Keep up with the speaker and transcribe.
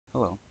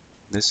Hello,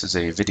 this is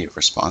a video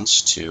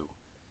response to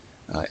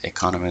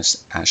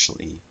economist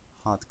Ashley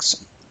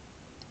Hodgson.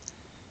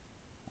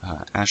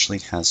 Ashley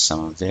has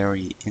some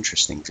very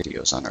interesting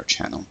videos on her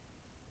channel,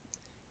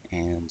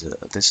 and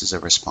this is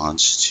a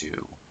response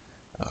to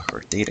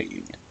her data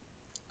union.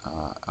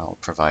 I'll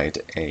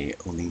provide a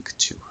link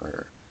to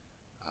her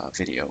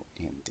video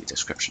in the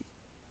description.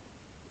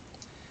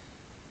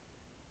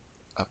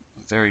 A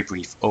very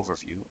brief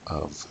overview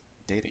of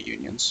data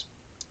unions.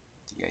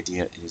 The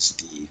idea is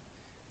the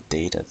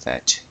data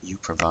that you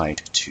provide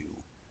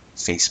to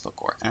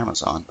Facebook or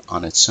Amazon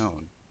on its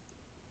own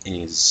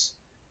is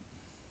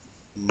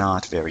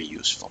not very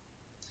useful.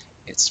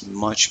 It's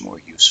much more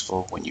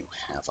useful when you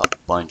have a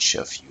bunch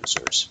of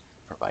users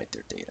provide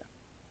their data.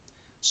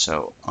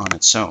 So on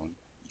its own,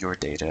 your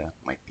data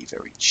might be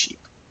very cheap.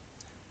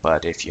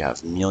 But if you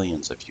have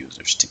millions of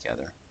users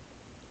together,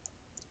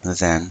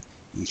 then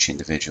each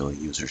individual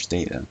user's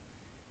data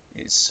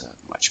is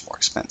much more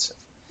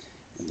expensive.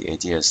 And the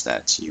idea is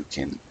that you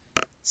can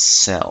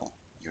sell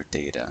your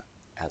data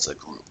as a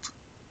group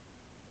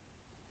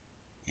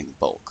in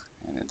bulk,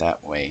 and in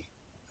that way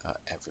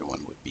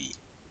everyone would be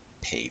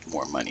paid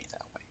more money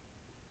that way.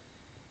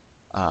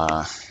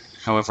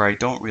 However, I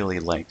don't really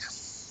like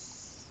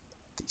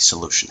the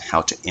solution,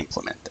 how to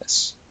implement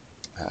this.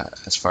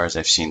 As far as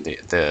I've seen,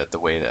 the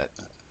way that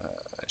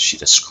she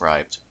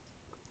described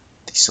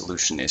the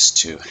solution is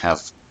to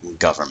have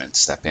government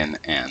step in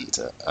and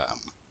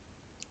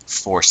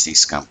force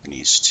these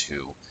companies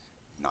to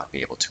not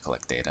be able to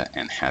collect data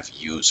and have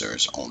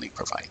users only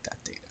provide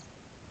that data.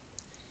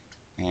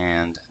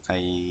 And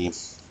I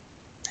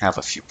have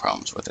a few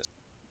problems with it.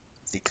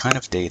 The kind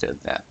of data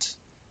that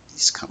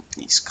these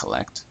companies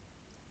collect,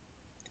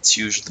 it's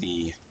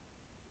usually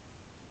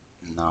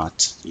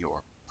not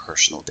your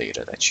personal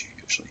data that you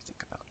usually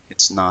think about.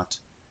 It's not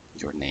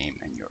your name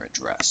and your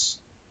address.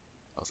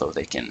 Although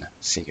they can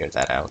figure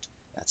that out,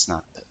 that's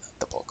not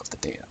the bulk of the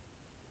data.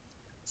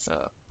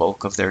 The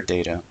bulk of their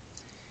data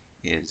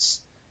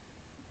is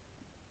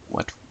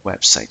what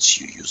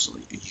websites you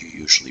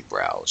usually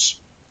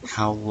browse.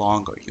 How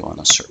long are you on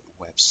a certain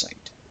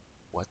website?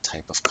 What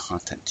type of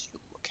content do you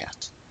look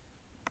at?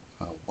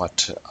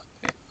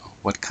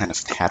 What kind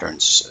of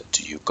patterns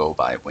do you go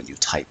by when you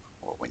type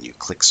or when you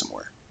click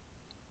somewhere?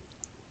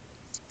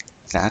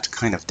 That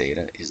kind of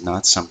data is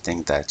not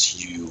something that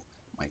you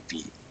might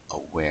be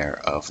aware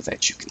of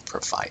that you can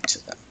provide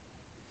to them.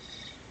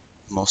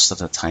 Most of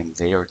the time,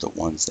 they are the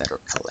ones that are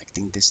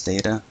collecting this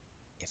data.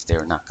 If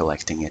they're not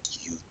collecting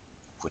it, you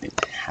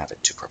wouldn't have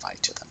it to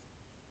provide to them.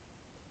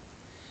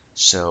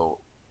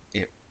 So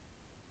it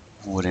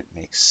wouldn't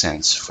make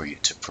sense for you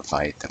to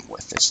provide them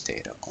with this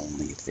data.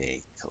 Only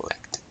they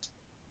collect it.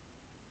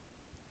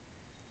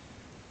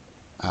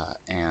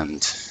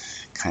 And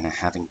kind of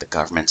having the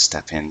government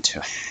step in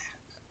to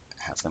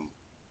have them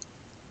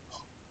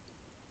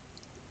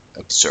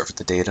observe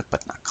the data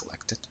but not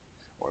collect it,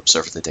 or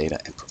observe the data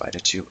and provide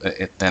it to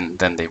you,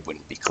 then they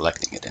wouldn't be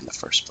collecting it in the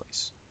first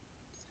place.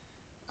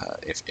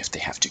 If they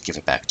have to give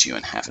it back to you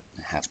and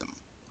have them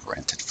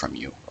rent it from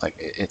you, like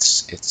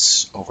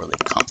it's overly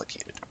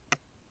complicated.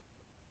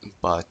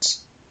 But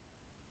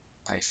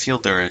I feel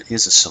there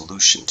is a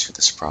solution to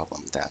this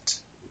problem that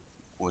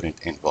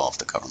wouldn't involve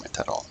the government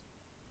at all.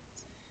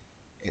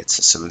 It's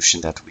a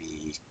solution that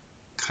we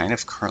kind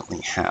of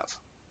currently have,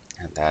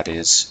 and that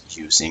is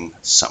using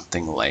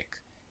something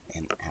like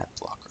an ad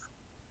blocker.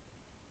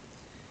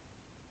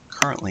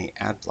 Currently,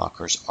 ad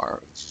blockers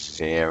are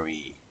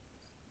very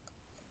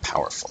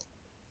powerful.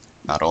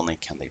 Not only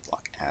can they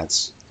block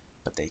ads,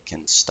 but they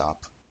can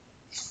stop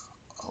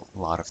a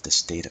lot of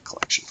this data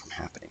collection from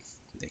happening.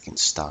 They can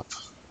stop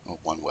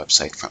one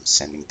website from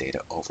sending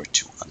data over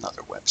to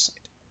another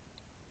website.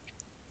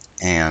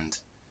 And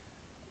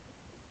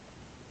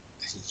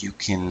you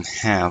can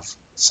have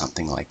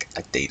something like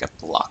a data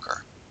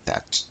blocker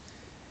that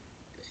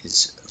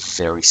is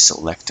very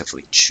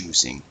selectively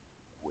choosing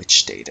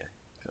which data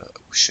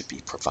should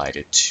be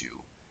provided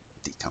to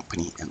the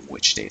company and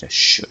which data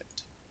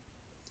shouldn't.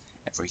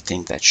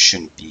 Everything that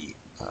shouldn't be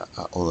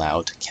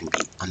allowed can be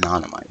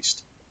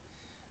anonymized.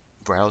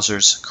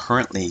 Browsers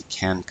currently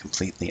can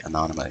completely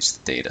anonymize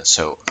the data.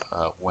 So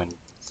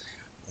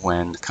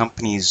when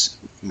companies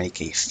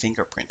make a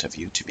fingerprint of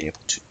you to be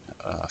able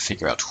to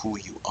figure out who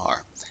you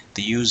are,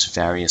 they use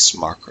various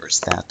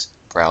markers that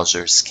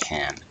browsers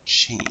can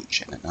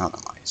change and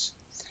anonymize.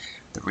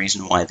 The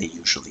reason why they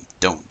usually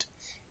don't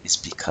is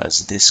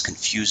because this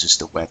confuses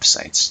the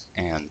websites,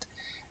 and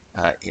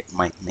it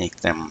might make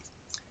them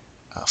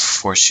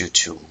force you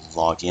to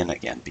log in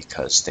again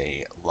because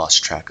they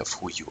lost track of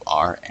who you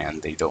are,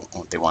 and they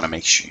want to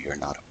make sure you're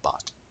not a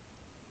bot.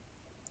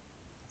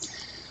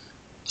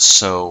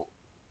 So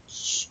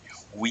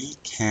we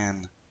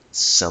can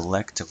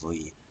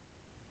selectively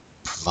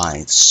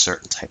provide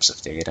certain types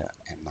of data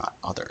and not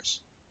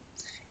others.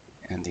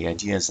 And the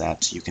idea is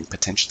that you can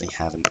potentially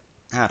have an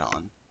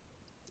add-on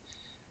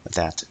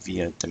that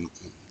via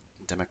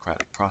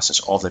democratic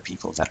process, all the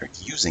people that are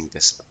using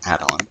this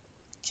add-on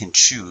can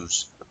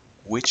choose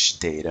which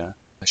data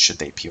should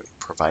they be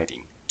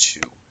providing to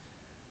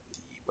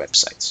the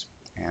websites.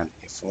 And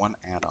if one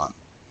add-on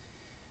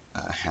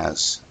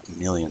has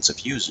millions of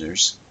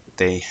users,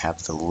 they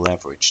have the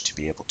leverage to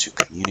be able to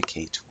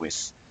communicate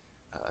with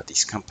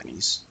these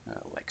companies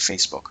like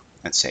Facebook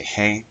and say,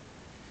 hey,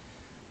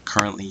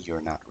 currently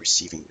you're not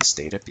receiving this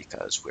data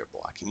because we're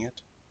blocking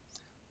it.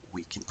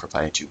 We can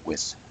provide you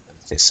with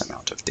this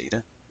amount of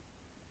data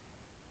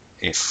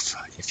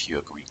if you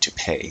agree to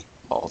pay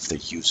all of the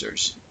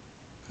users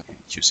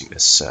using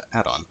this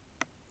add-on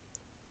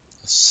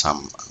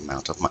some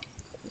amount of money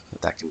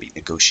that can be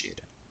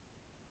negotiated.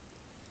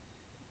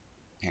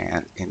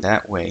 And in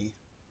that way,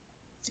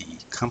 the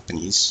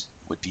companies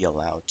would be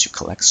allowed to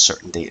collect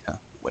certain data,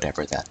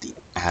 whatever that the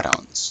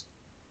add-ons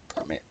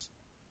permit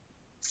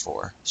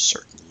for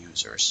certain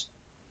users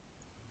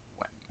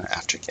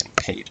after getting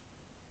paid.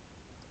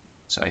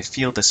 So I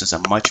feel this is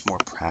a much more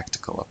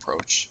practical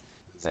approach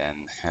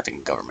than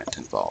having government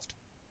involved.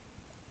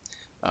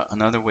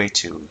 Another way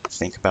to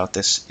think about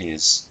this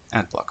is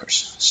ad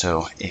blockers.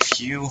 So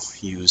if you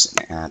use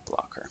an ad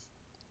blocker,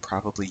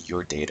 probably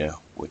your data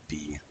would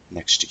be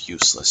next to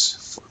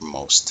useless for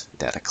most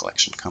data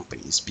collection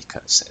companies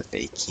because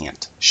they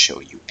can't show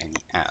you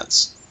any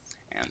ads.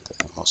 And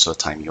most of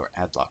the time your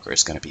ad blocker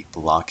is going to be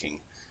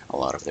blocking a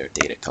lot of their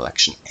data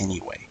collection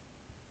anyway.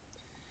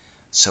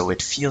 So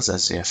it feels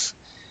as if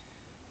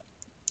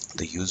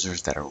the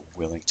users that are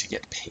willing to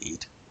get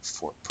paid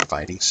for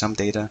providing some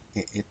data,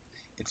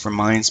 it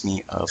reminds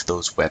me of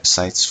those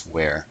websites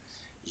where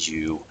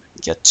you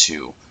get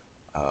to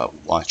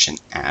watch an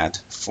ad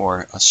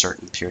for a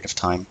certain period of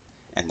time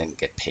and then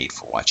get paid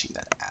for watching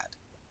that ad.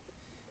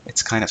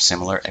 It's kind of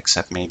similar,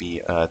 except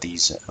maybe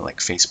these like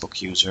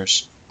Facebook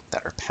users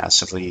that are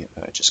passively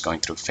just going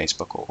through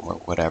Facebook or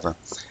whatever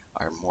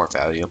are more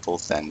valuable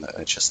than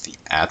just the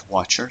ad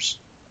watchers.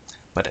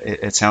 But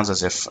it sounds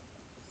as if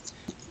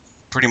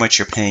pretty much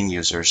you're paying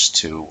users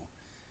to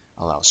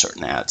allow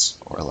certain ads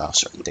or allow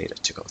certain data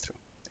to go through.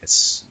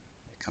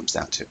 It comes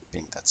down to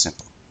being that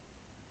simple.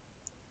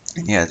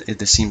 And yeah,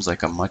 this seems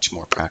like a much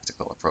more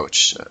practical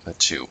approach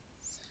to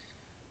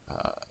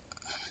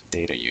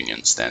data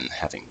unions than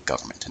having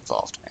government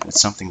involved. And it's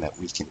something that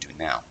we can do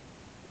now.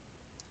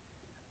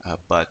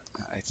 But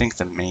I think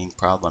the main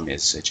problem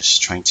is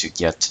just trying to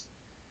get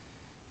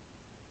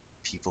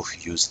people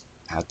who use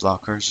ad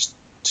blockers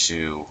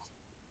to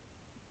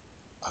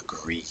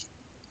agree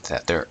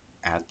that their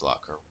ad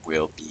blocker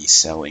will be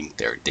selling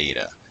their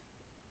data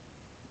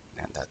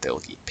and that they'll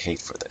get paid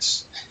for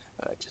this.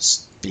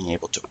 Just being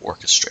able to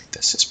orchestrate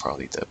this is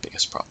probably the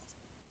biggest problem.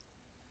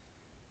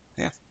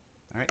 Yeah.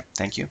 All right.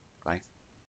 Thank you. Bye.